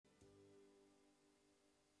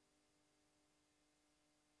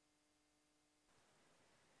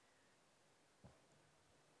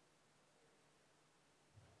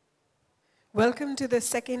Welcome to the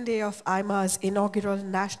second day of AIMA's inaugural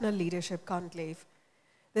National Leadership Conclave.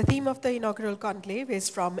 The theme of the inaugural conclave is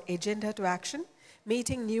From Agenda to Action,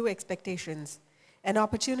 Meeting New Expectations, an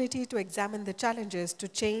opportunity to examine the challenges to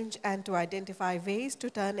change and to identify ways to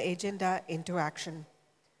turn agenda into action.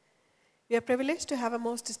 We are privileged to have a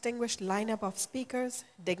most distinguished lineup of speakers,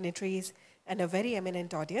 dignitaries, and a very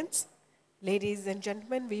eminent audience. Ladies and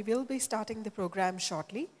gentlemen, we will be starting the program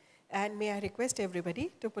shortly. And may I request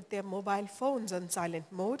everybody to put their mobile phones on silent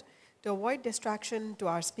mode to avoid distraction to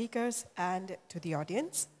our speakers and to the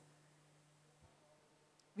audience.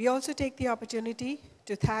 We also take the opportunity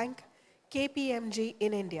to thank KPMG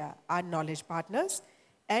in India, our knowledge partners,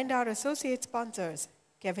 and our associate sponsors,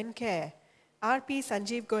 Venkaiah, RP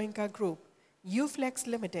Sanjeev Goenka Group, Uflex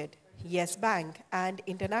Limited, Yes Bank, and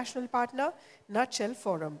international partner, Nutshell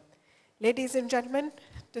Forum. Ladies and gentlemen,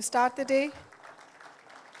 to start the day,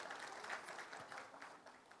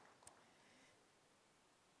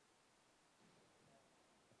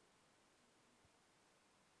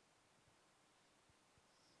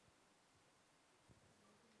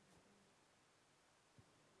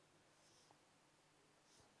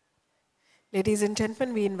 Ladies and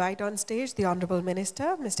gentlemen, we invite on stage the Honorable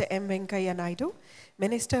Minister, Mr. M. Venkaiah Naidu,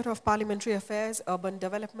 Minister of Parliamentary Affairs, Urban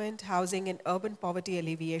Development, Housing and Urban Poverty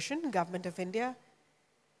Alleviation, Government of India,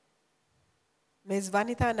 Ms.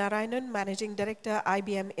 Vanitha Narayanan, Managing Director,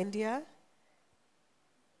 IBM India.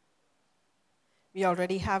 We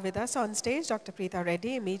already have with us on stage Dr. Preetha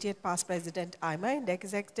Reddy, Immediate Past President, AIMA, and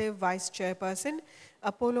Executive Vice Chairperson,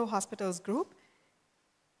 Apollo Hospitals Group,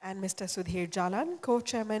 and Mr. Sudhir Jalan,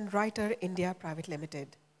 Co-Chairman, Rieter India Private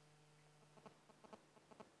Limited.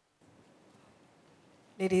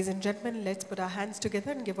 Ladies and gentlemen, let's put our hands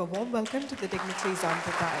together and give a warm welcome to the dignitaries on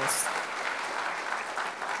the dais.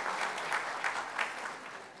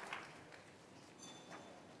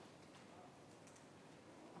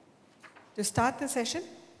 To start the session,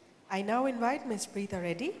 I now invite Ms. Preetha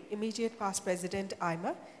Reddy, Immediate Past President,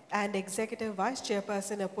 AIMA, and Executive Vice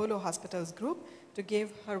Chairperson, Apollo Hospitals Group, to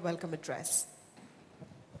give her welcome address.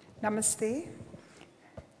 Namaste.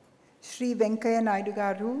 Shri Venkaiah Naidu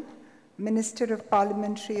Garu, Minister of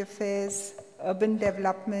Parliamentary Affairs, Urban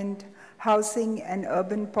Development, Housing and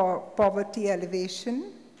Urban Poverty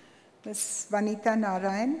Alleviation. Ms. Vanitha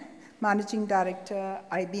Narayanan, Managing Director,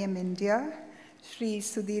 IBM India. Shri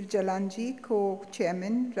Sudhir Jalanji,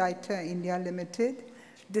 Co-Chairman, Rieter India Limited.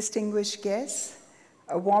 Distinguished guests,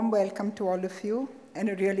 a warm welcome to all of you and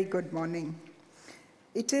a really good morning.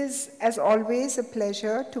 It is, as always, a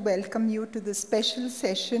pleasure to welcome you to this special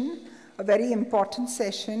session, a very important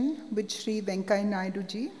session with Shri Venkaiah Naidu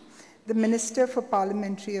ji, the Minister for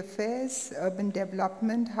Parliamentary Affairs, Urban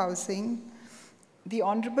Development, Housing. The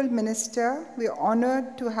Honorable Minister, we are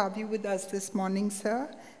honored to have you with us this morning,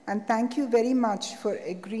 sir, and thank you very much for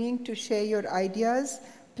agreeing to share your ideas,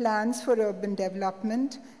 plans for urban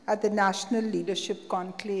development at the National Leadership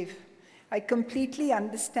Conclave. I completely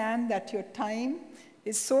understand that your time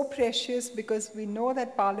is so precious because we know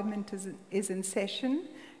that Parliament is in session,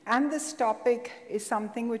 and this topic is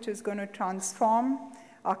something which is going to transform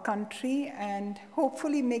our country and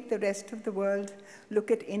hopefully make the rest of the world look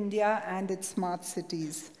at India and its smart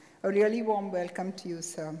cities. A really warm welcome to you,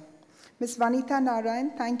 sir. Ms. Vanitha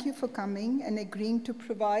Narayanan, thank you for coming and agreeing to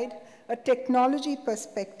provide a technology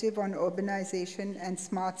perspective on urbanization and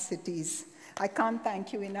smart cities. I can't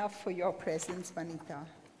thank you enough for your presence, Vanitha.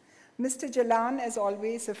 Mr. Jalan, as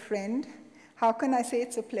always, a friend. How can I say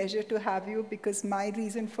it's a pleasure to have you? Because my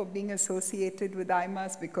reason for being associated with AIMA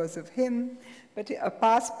is because of him. But a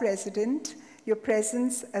past president, your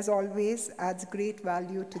presence, as always, adds great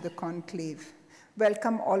value to the conclave.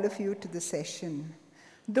 Welcome all of you to the session.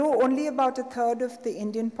 Though only about a third of the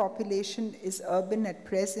Indian population is urban at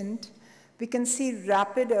present, we can see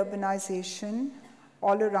rapid urbanization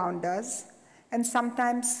all around us and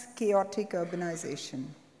sometimes chaotic urbanization.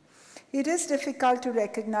 It is difficult to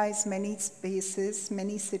recognize many spaces,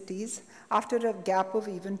 many cities, after a gap of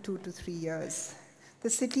even 2 to 3 years. The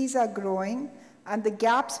cities are growing, and the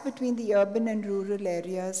gaps between the urban and rural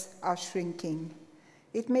areas are shrinking.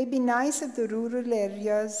 It may be nice if the rural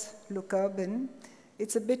areas look urban.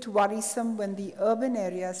 It's a bit worrisome when the urban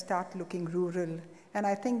areas start looking rural, and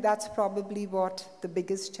I think that's probably what the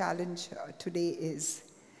biggest challenge today is.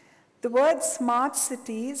 The word smart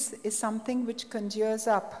cities is something which conjures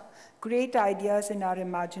up great ideas in our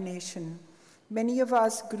imagination. Many of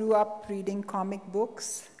us grew up reading comic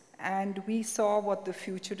books, and we saw what the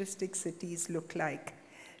futuristic cities look like.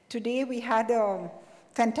 Today we had a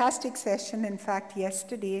fantastic session, in fact,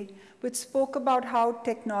 yesterday, which spoke about how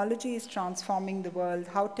technology is transforming the world,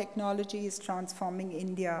 how technology is transforming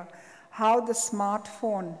India, how the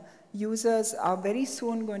smartphone users are very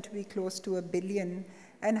soon going to be close to 1 billion,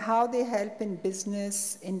 and how they help in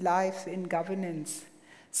business, in life, in governance.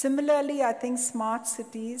 Similarly, I think smart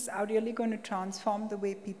cities are really going to transform the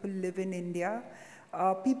way people live in India.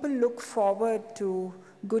 People look forward to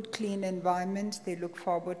good, clean environments. They look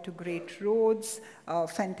forward to great roads,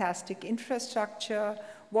 fantastic infrastructure,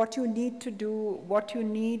 what you need to do, what you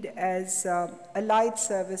need as allied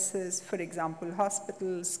services, for example,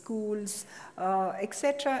 hospitals, schools,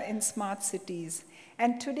 etc. in smart cities.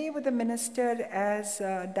 And today with the minister as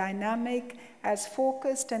dynamic, as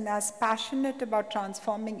focused, and as passionate about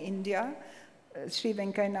transforming India, Sri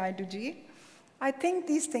Venkaiah Naidu ji, I think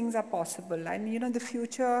these things are possible. And the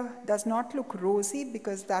future does not look rosy,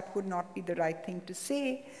 because that would not be the right thing to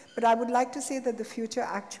say, but I would like to say that the future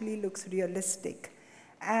actually looks realistic.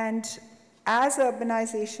 And as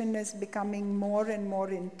urbanization is becoming more and more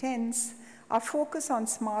intense, our focus on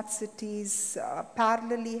smart cities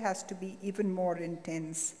parallelly has to be even more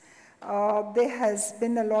intense. There has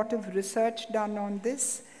been a lot of research done on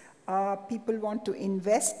this. People want to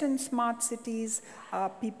invest in smart cities.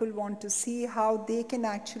 People want to see how they can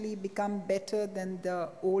actually become better than the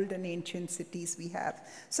old and ancient cities we have.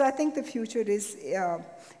 So I think the future is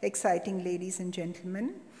exciting, ladies and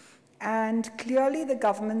gentlemen. And clearly the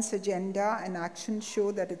government's agenda and actions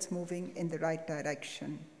show that it's moving in the right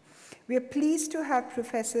direction. We are pleased to have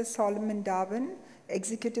Professor Solomon Darwin,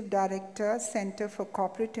 Executive Director, Center for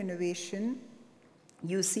Corporate Innovation,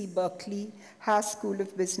 UC Berkeley, Haas School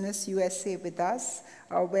of Business, USA, with us.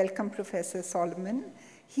 Welcome, Professor Solomon.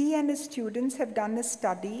 He and his students have done a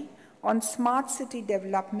study on smart city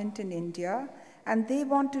development in India, and they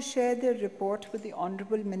want to share their report with the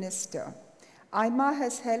Honorable Minister. AIMA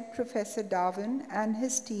has helped Professor Darwin and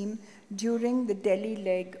his team during the Delhi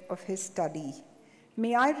leg of his study.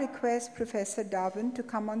 May I request Professor Darwin to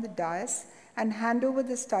come on the dais and hand over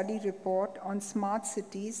the study report on smart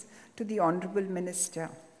cities to the Honorable Minister.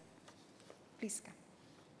 Please come.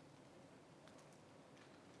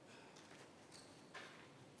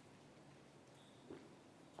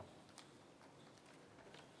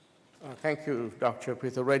 Thank you, Dr.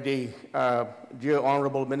 Preetha Reddy. Dear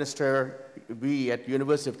Honorable Minister, we at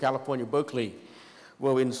University of California, Berkeley,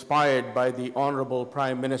 were inspired by the Honorable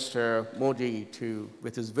Prime Minister Modi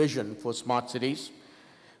with his vision for smart cities.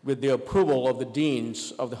 With the approval of the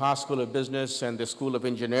deans of the Haas School of Business and the School of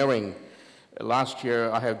Engineering, last year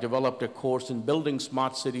I have developed a course in building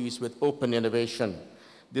smart cities with open innovation.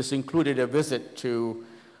 This included a visit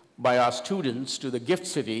by our students to the Gift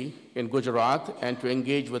City in Gujarat and to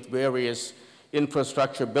engage with various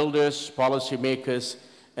infrastructure builders, policymakers,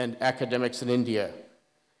 and academics in India.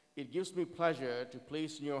 It gives me pleasure to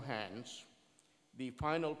place in your hands the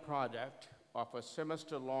final product of a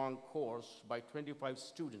semester-long course by 25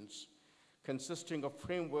 students consisting of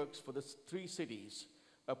frameworks for the 3 cities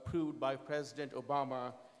approved by President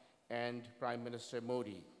Obama and Prime Minister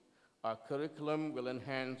Modi. Our curriculum will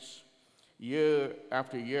enhance year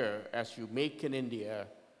after year as you make in India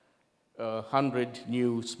 100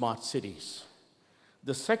 new smart cities.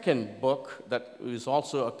 The second book that is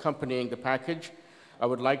also accompanying the package I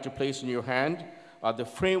would like to place in your hand are the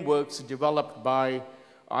frameworks developed by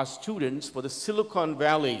our students for the Silicon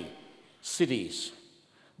Valley cities.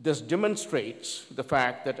 This demonstrates the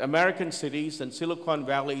fact that American cities and Silicon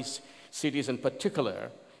Valley cities in particular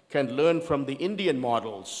can learn from the Indian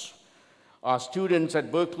models. Our students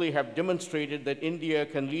at Berkeley have demonstrated that India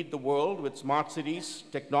can lead the world with smart cities,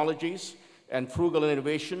 technologies, and frugal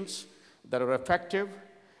innovations that are effective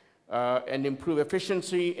and improve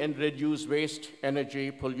efficiency and reduce waste, energy,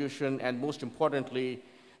 pollution, and most importantly,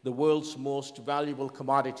 the world's most valuable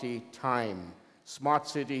commodity, time. Smart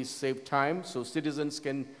cities save time so citizens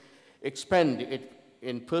can expend it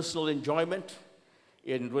in personal enjoyment,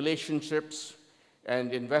 in relationships,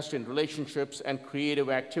 and invest in relationships and creative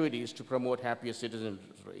activities to promote happier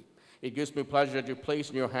citizenry. It gives me pleasure to place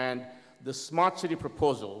in your hand the smart city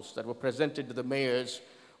proposals that were presented to the mayors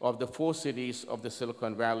of the 4 cities of the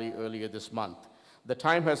Silicon Valley earlier this month. The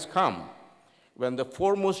time has come when the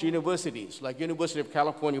foremost universities, like University of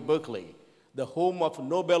California, Berkeley, the home of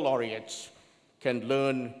Nobel laureates, can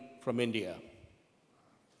learn from India.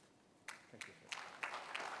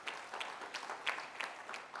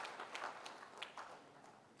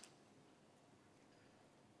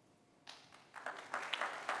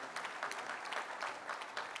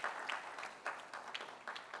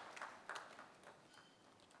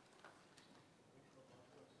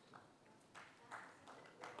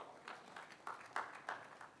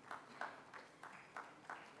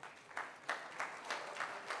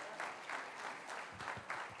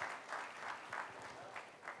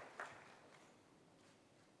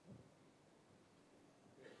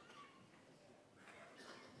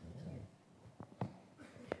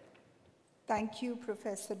 Thank you,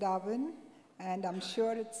 Professor Darwin, and I'm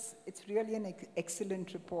sure it's really an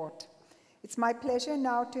excellent report. It's my pleasure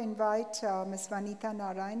now to invite Ms. Vanitha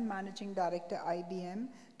Narayanan, Managing Director, IBM,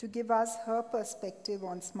 to give us her perspective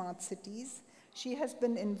on smart cities. She has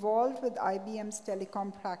been involved with IBM's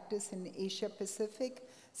telecom practice in Asia Pacific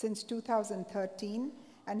since 2013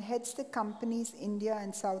 and heads the company's India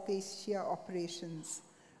and South Asia operations.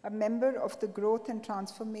 A member of the Growth and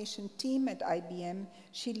Transformation team at IBM,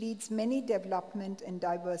 she leads many development and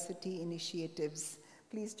diversity initiatives.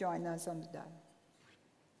 Please join us on the dial.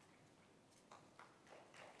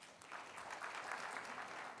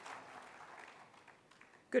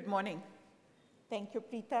 Good morning. Thank you,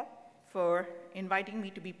 Preetha, for inviting me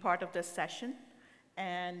to be part of this session.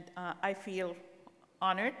 And I feel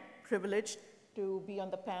honored, privileged to be on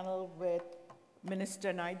the panel with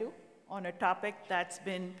Minister Naidu on a topic that's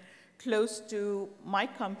been close to my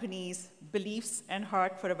company's beliefs and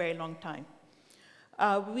heart for a very long time.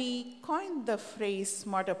 We coined the phrase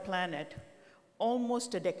smarter planet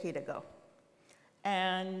almost a decade ago.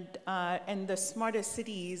 And the smarter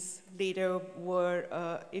cities later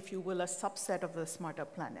were, if you will, a subset of the smarter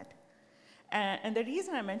planet. And the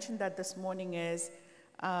reason I mentioned that this morning is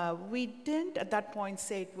we didn't at that point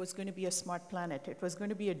say it was going to be a smart planet. It was going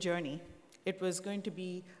to be a journey. It was going to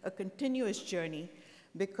be a continuous journey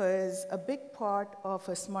because a big part of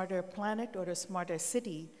a smarter planet or a smarter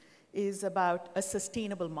city is about a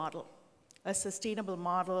sustainable model. A sustainable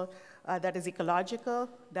model that is ecological,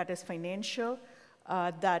 that is financial,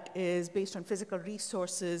 that is based on physical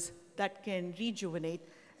resources that can rejuvenate,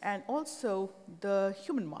 and also the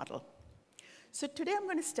human model. So today I'm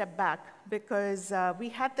going to step back because we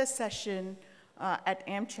had this session at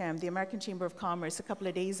AmCham, the American Chamber of Commerce, a couple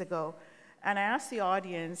of days ago, and I asked the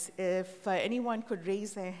audience if anyone could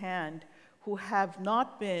raise their hand who have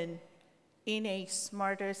not been in a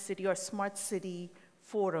smarter city or smart city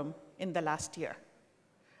forum in the last year.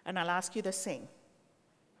 And I'll ask you the same.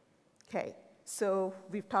 Okay. So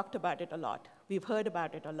we've talked about it a lot. We've heard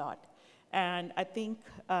about it a lot. And I think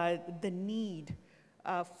the need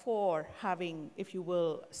for having, if you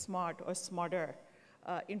will, smart or smarter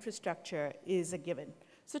infrastructure is a given.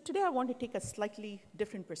 So today I want to take a slightly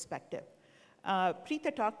different perspective.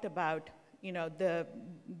 Preetha talked about the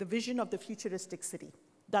vision of the futuristic city.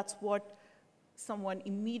 That's what someone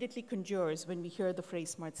immediately conjures when we hear the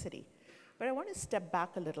phrase smart city. But I want to step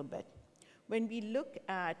back a little bit. When we look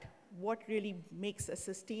at what really makes a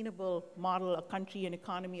sustainable model, a country, an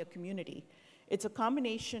economy, a community, it's a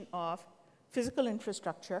combination of physical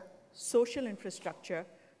infrastructure, social infrastructure,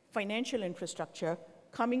 financial infrastructure,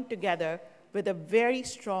 coming together with a very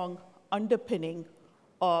strong underpinning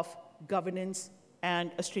of governance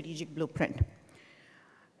and a strategic blueprint.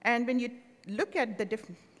 And when you look at the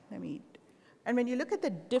different, when you look at the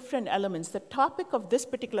different elements, the topic of this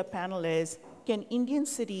particular panel is, can Indian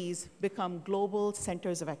cities become global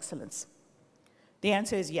centers of excellence? The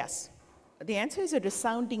answer is yes. The answer is a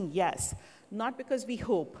resounding yes, not because we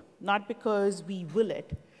hope, not because we will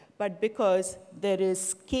it, but because there is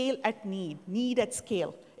scale at need at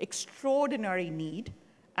scale, extraordinary need,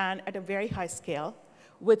 and at a very high scale,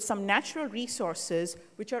 with some natural resources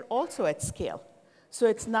which are also at scale. So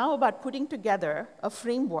it's now about putting together a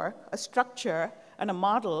framework, a structure, and a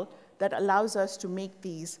model that allows us to make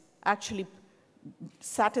these actually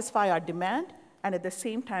satisfy our demand and at the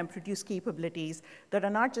same time produce capabilities that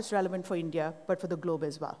are not just relevant for India, but for the globe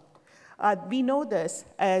as well. We know this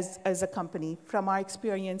as a company from our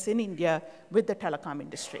experience in India with the telecom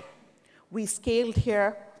industry. We scaled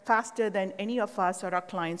here faster than any of us or our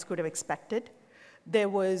clients could have expected. There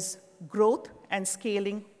was growth and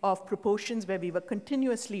scaling of proportions where we were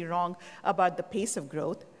continuously wrong about the pace of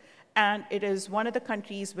growth. And it is one of the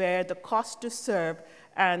countries where the cost to serve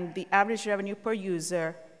and the average revenue per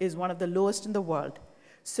user is one of the lowest in the world.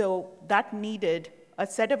 So that needed a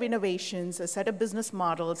set of innovations, a set of business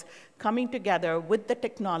models coming together with the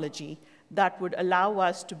technology that would allow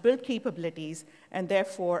us to build capabilities, and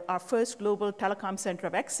therefore our first global telecom center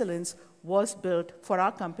of excellence was built for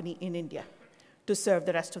our company in India to serve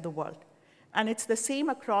the rest of the world. And it's the same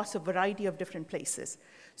across a variety of different places.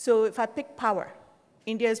 So if I pick power,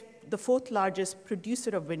 India is the fourth largest producer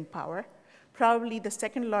of wind power, probably the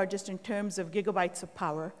second largest in terms of gigabytes of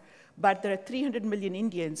power, but there are 300 million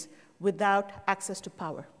Indians without access to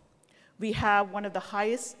power. We have one of the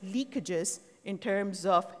highest leakages in terms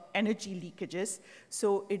of energy leakages,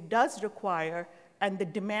 so it does require, and the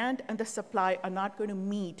demand and the supply are not going to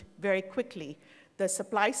meet very quickly. The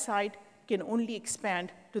supply side can only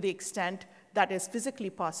expand to the extent that is physically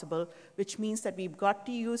possible, which means that we've got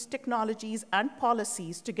to use technologies and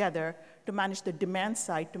policies together to manage the demand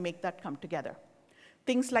side to make that come together.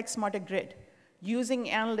 Things like smarter grid, using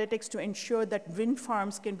analytics to ensure that wind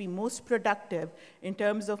farms can be most productive in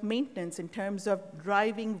terms of maintenance, in terms of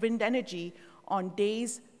driving wind energy on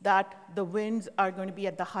days that the winds are going to be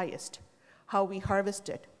at the highest, how we harvest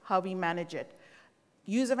it, how we manage it.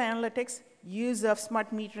 Use of analytics, use of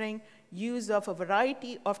smart metering, use of a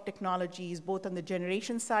variety of technologies, both on the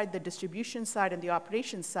generation side, the distribution side, and the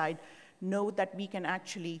operations side, know that we can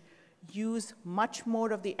actually use much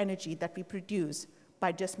more of the energy that we produce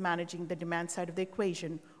by just managing the demand side of the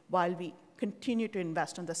equation while we continue to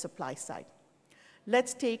invest on the supply side.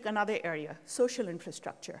 Let's take another area, social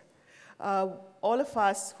infrastructure. All of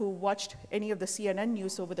us who watched any of the CNN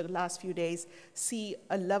news over the last few days see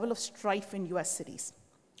a level of strife in US cities.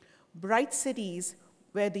 Bright cities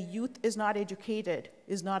where the youth is not educated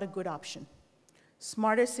is not a good option.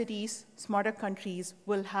 Smarter cities, smarter countries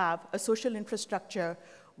will have a social infrastructure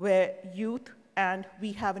where youth, and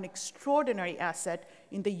we have an extraordinary asset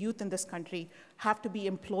in the youth in this country, have to be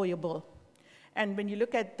employable. And when you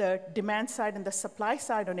look at the demand side and the supply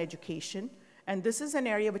side on education, and this is an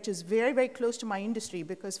area which is very, very close to my industry,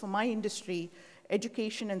 because for my industry,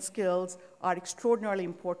 education and skills are extraordinarily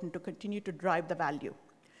important to continue to drive the value.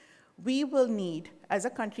 We will need, as a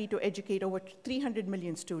country, to educate over 300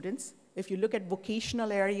 million students. If you look at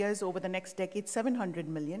vocational areas over the next decade, 700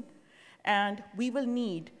 million. And we will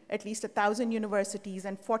need at least 1,000 universities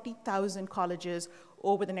and 40,000 colleges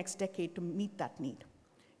over the next decade to meet that need.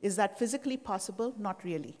 Is that physically possible? Not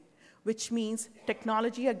really. Which means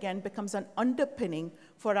technology, again, becomes an underpinning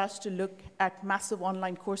for us to look at massive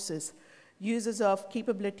online courses, uses of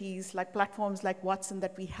capabilities like platforms like Watson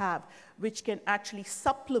that we have, which can actually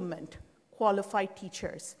supplement qualified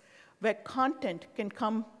teachers, where content can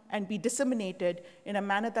come and be disseminated in a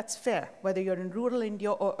manner that's fair, whether you're in rural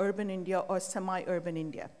India or urban India or semi-urban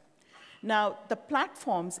India. Now, the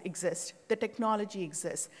platforms exist, the technology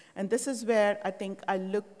exists, and this is where I think I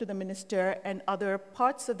look to the minister and other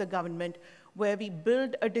parts of the government where we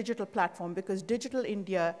build a digital platform, because digital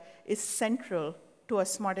India is central to a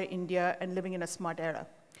smarter India and living in a smart era.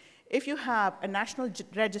 If you have a national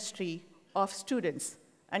registry of students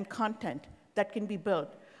and content that can be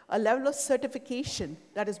built, a level of certification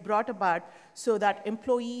that is brought about so that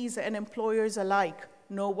employees and employers alike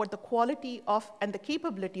know what the quality of and the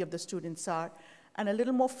capability of the students are, and a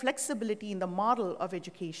little more flexibility in the model of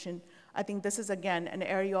education, I think this is, again, an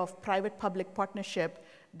area of private-public partnership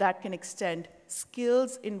that can extend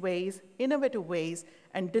skills in ways, innovative ways,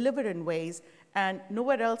 and deliver in ways, and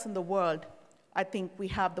nowhere else in the world, I think we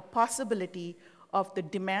have the possibility of the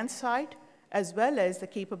demand side as well as the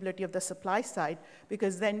capability of the supply side,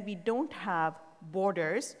 because then we don't have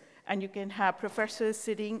borders, and you can have professors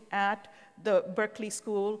sitting at the Berkeley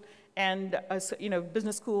School and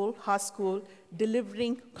business school, Haas School,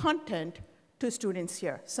 delivering content to students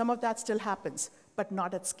here. Some of that still happens, but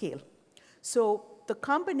not at scale. So the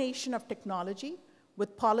combination of technology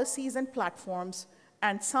with policies and platforms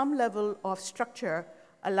and some level of structure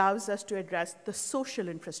allows us to address the social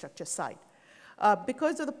infrastructure side.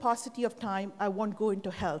 Because of the paucity of time, I won't go into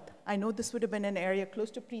health. I know this would have been an area close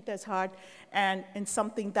to Preetha's heart and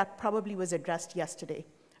something that probably was addressed yesterday.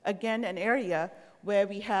 Again, an area where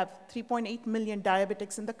we have 3.8 million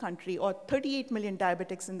diabetics in the country, or 38 million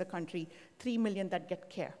diabetics in the country, 3 million that get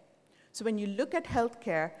care. So when you look at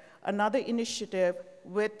healthcare, another initiative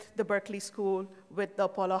with the Berkeley School, with the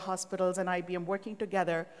Apollo Hospitals and IBM working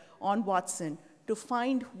together on Watson to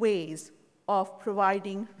find ways of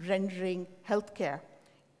providing, rendering healthcare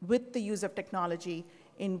with the use of technology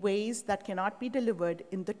in ways that cannot be delivered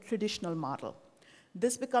in the traditional model.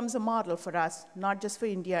 This becomes a model for us, not just for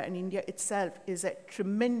India, and India itself is a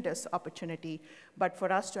tremendous opportunity, but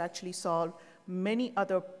for us to actually solve many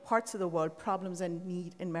other parts of the world, problems and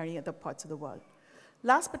need in many other parts of the world.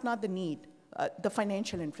 Last but not the need, the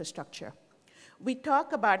financial infrastructure. We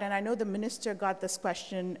talk about, and I know the minister got this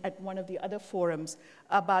question at one of the other forums,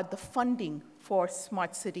 about the funding for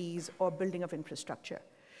smart cities or building of infrastructure.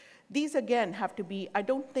 These, again, have to be, I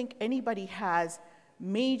don't think anybody has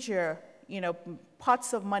major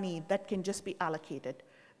pots of money that can just be allocated.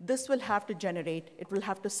 This will have to generate, it will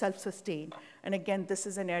have to self-sustain. And again, this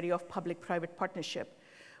is an area of public-private partnership.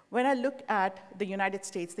 When I look at the United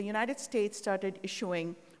States started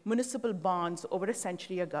issuing municipal bonds over a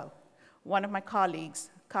century ago. One of my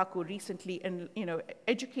colleagues, Kaku, recently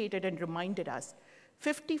educated and reminded us,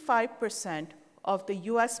 55% of the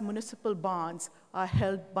US municipal bonds are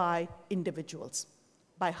held by individuals,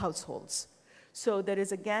 by households. So there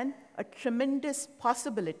is, again, a tremendous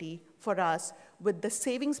possibility for us with the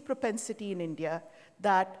savings propensity in India,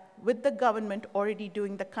 that with the government already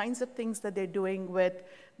doing the kinds of things that they're doing with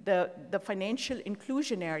the financial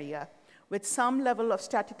inclusion area, with some level of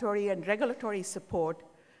statutory and regulatory support,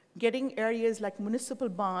 getting areas like municipal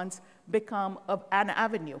bonds become an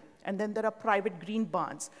avenue. And then there are private green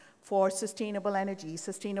bonds for sustainable energy,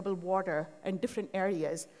 sustainable water, and different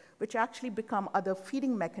areas, which actually become other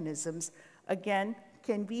feeding mechanisms. Again,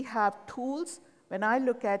 can we have tools? When I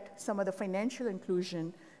look at some of the financial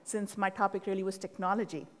inclusion, since my topic really was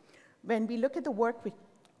technology, when we look at the work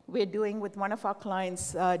we're doing with one of our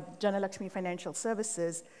clients, Jalan Financial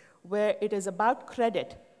Services, where it is about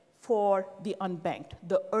credit for the unbanked,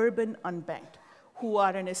 the urban unbanked, who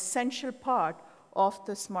are an essential part of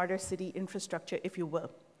the smarter city infrastructure, if you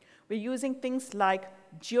will. We're using things like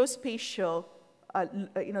geospatial,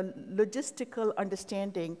 logistical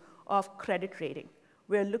understanding of credit rating.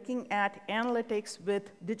 We're looking at analytics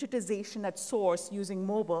with digitization at source using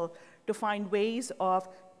mobile to find ways of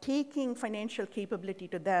taking financial capability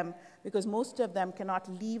to them, because most of them cannot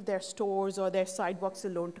leave their stores or their sidewalks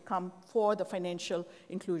alone to come for the financial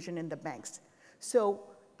inclusion in the banks. So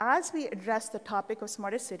as we address the topic of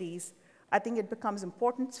smarter cities, I think it becomes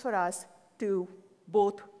important for us to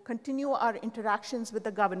both continue our interactions with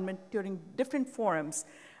the government during different forums,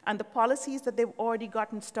 and the policies that they've already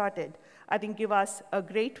gotten started, I think give us a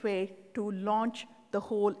great way to launch the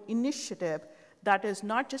whole initiative that is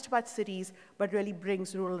not just about cities, but really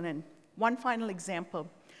brings rural in. One final example.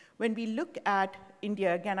 When we look at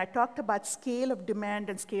India, again, I talked about scale of demand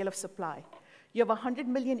and scale of supply. You have 100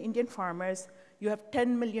 million Indian farmers, you have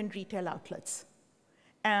 10 million retail outlets.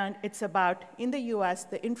 And it's about, in the US,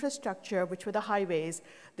 the infrastructure, which were the highways,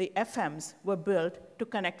 the FMs were built to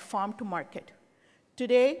connect farm to market.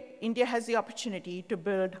 Today, India has the opportunity to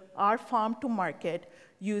build our farm to market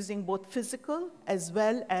using both physical as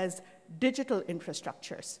well as digital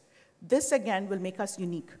infrastructures. This, again, will make us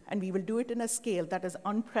unique, and we will do it in a scale that is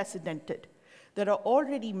unprecedented. There are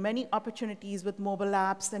already many opportunities with mobile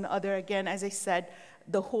apps and other, again, as I said,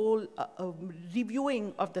 the whole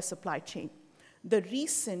reviewing of the supply chain. The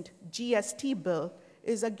recent GST bill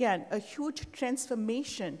is, again, a huge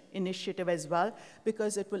transformation initiative as well,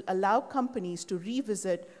 because it will allow companies to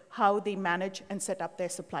revisit how they manage and set up their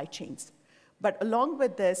supply chains. But along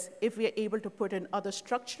with this, if we are able to put in other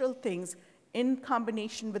structural things in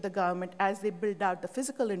combination with the government as they build out the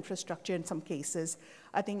physical infrastructure in some cases,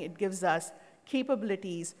 I think it gives us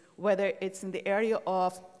capabilities, whether it's in the area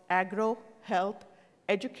of agro, health,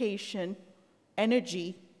 education,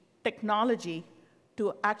 energy, technology,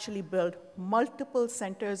 to actually build multiple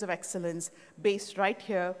centers of excellence based right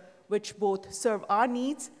here, which both serve our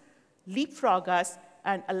needs, leapfrog us,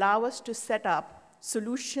 and allow us to set up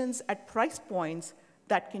solutions at price points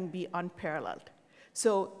that can be unparalleled.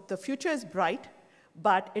 So the future is bright,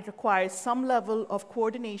 but it requires some level of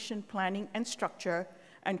coordination, planning, and structure,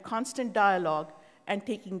 and constant dialogue, and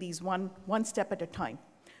taking these one step at a time.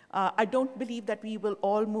 I don't believe that we will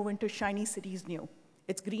all move into shiny cities new.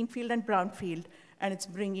 It's greenfield and brownfield, and it's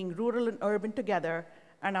bringing rural and urban together,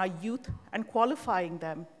 and our youth, and qualifying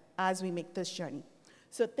them as we make this journey.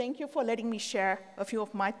 So thank you for letting me share a few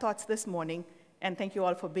of my thoughts this morning, and thank you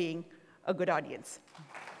all for being a good audience.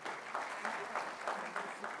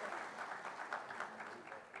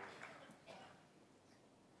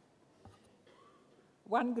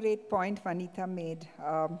 One great point Vanitha made.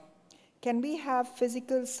 Can we have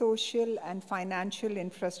physical, social, and financial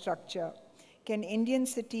infrastructure? Can Indian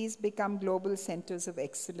cities become global centers of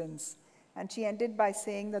excellence? And she ended by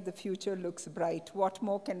saying that the future looks bright. What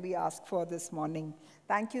more can we ask for this morning?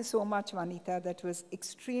 Thank you so much, Vanitha. That was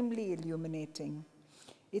extremely illuminating.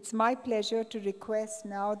 It's my pleasure to request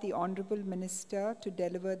now the Honorable Minister to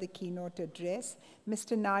deliver the keynote address.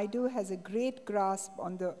 Mr. Naidu has a great grasp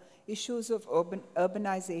on the issues of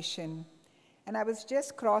urbanization. And I was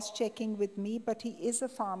just cross-checking with me, but he is a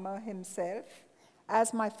farmer himself,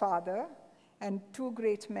 as my father, and two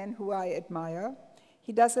great men who I admire.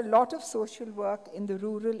 He does a lot of social work in the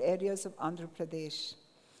rural areas of Andhra Pradesh.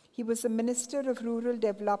 He was the Minister of Rural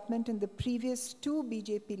Development in the previous two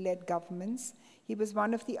BJP-led governments. He was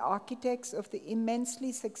one of the architects of the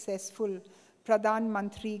immensely successful Pradhan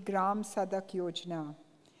Mantri Gram Sadak Yojana.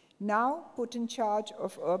 Now put in charge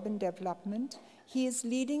of urban development, he is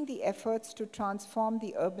leading the efforts to transform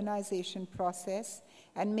the urbanization process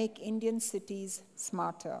and make Indian cities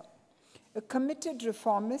smarter. A committed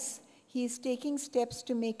reformist, he is taking steps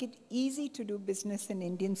to make it easy to do business in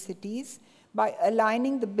Indian cities by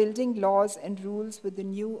aligning the building laws and rules with the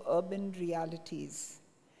new urban realities.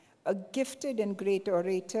 A gifted and great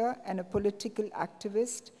orator and a political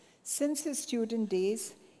activist, since his student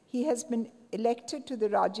days, He has been elected to the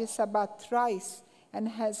Rajya Sabha thrice and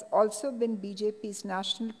has also been BJP's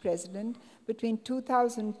national president between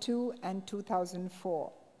 2002 and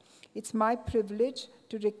 2004. It's my privilege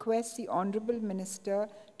to request the Honorable Minister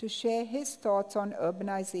to share his thoughts on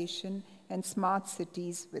urbanization and smart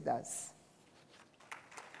cities with us.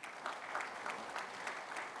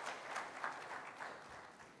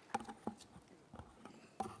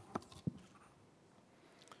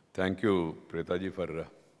 Thank you, Preetha ji, for a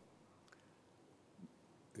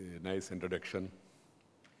nice introduction.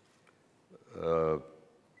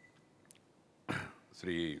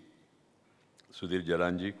 Sri Sudhir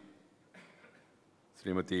Jalan ji,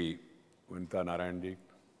 Srimati Vanitha Narayanan ji,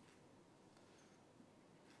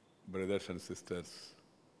 brothers and sisters.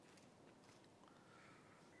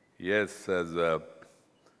 Yes, as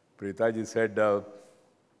Preetha ji said, I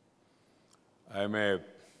am a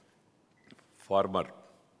farmer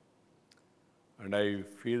and I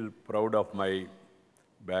feel proud of my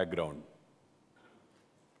background.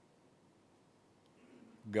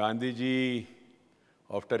 Gandhiji,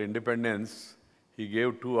 after independence, he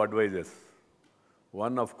gave two advices.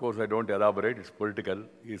 One, of course, I don't elaborate, it's political.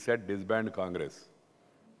 He said disband Congress.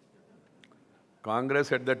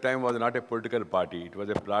 Congress at that time was not a political party. It was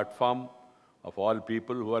a platform of all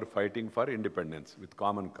people who are fighting for independence with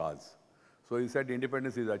common cause. So he said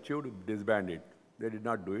independence is achieved, disband it. They did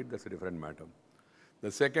not do it, that's a different matter.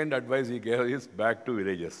 The second advice he gave is back to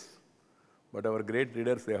villages. But our great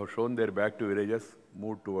leaders, they have shown their back to villages,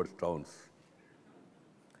 moved towards towns.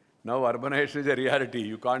 Now urbanization is a reality,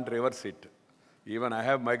 you can't reverse it. Even I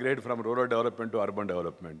have migrated from rural development to urban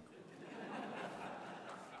development.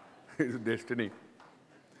 It's destiny.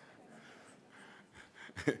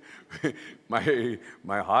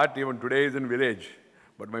 my heart even today is in village,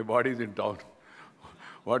 but my body is in town.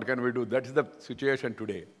 What can we do? That's the situation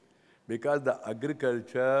today. Because the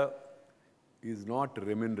agriculture is not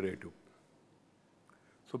remunerative.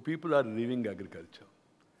 So people are leaving agriculture.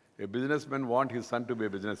 A businessman wants his son to be a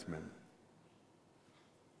businessman.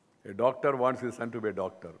 A doctor wants his son to be a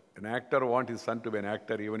doctor. An actor wants his son to be an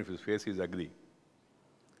actor even if his face is ugly.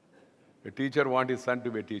 A teacher wants his son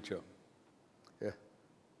to be a teacher. Yeah.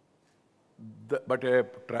 But a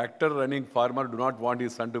tractor running farmer do not want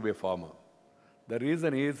his son to be a farmer. The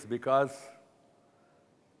reason is because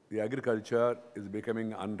the agriculture is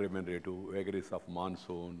becoming unremunerative, vagaries of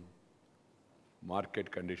monsoon,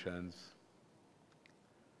 market conditions,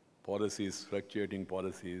 policies, fluctuating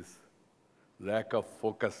policies, lack of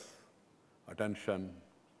focus, attention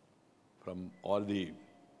from all the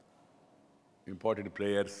important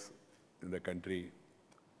players in the country.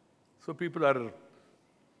 So people are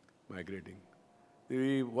migrating.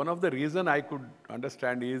 One of the reasons I could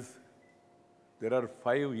understand is there are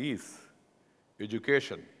 5 E's: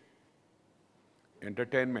 education,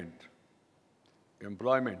 entertainment,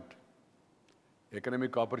 employment,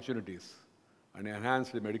 economic opportunities, and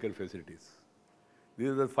enhanced medical facilities. These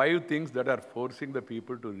are the 5 things that are forcing the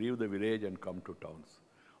people to leave the village and come to towns.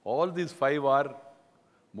 All these 5 are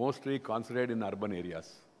mostly concentrated in urban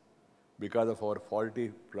areas because of our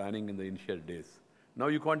faulty planning in the initial days. Now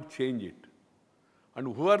you can't change it.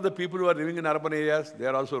 And who are the people who are living in urban areas? They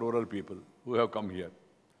are also rural people who have come here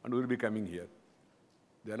and will be coming here.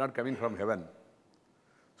 They are not coming from heaven.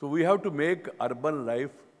 So we have to make urban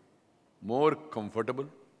life more comfortable,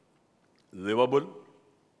 livable.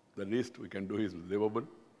 The least we can do is livable,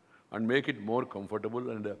 and make it more comfortable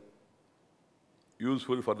and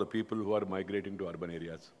useful for the people who are migrating to urban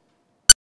areas.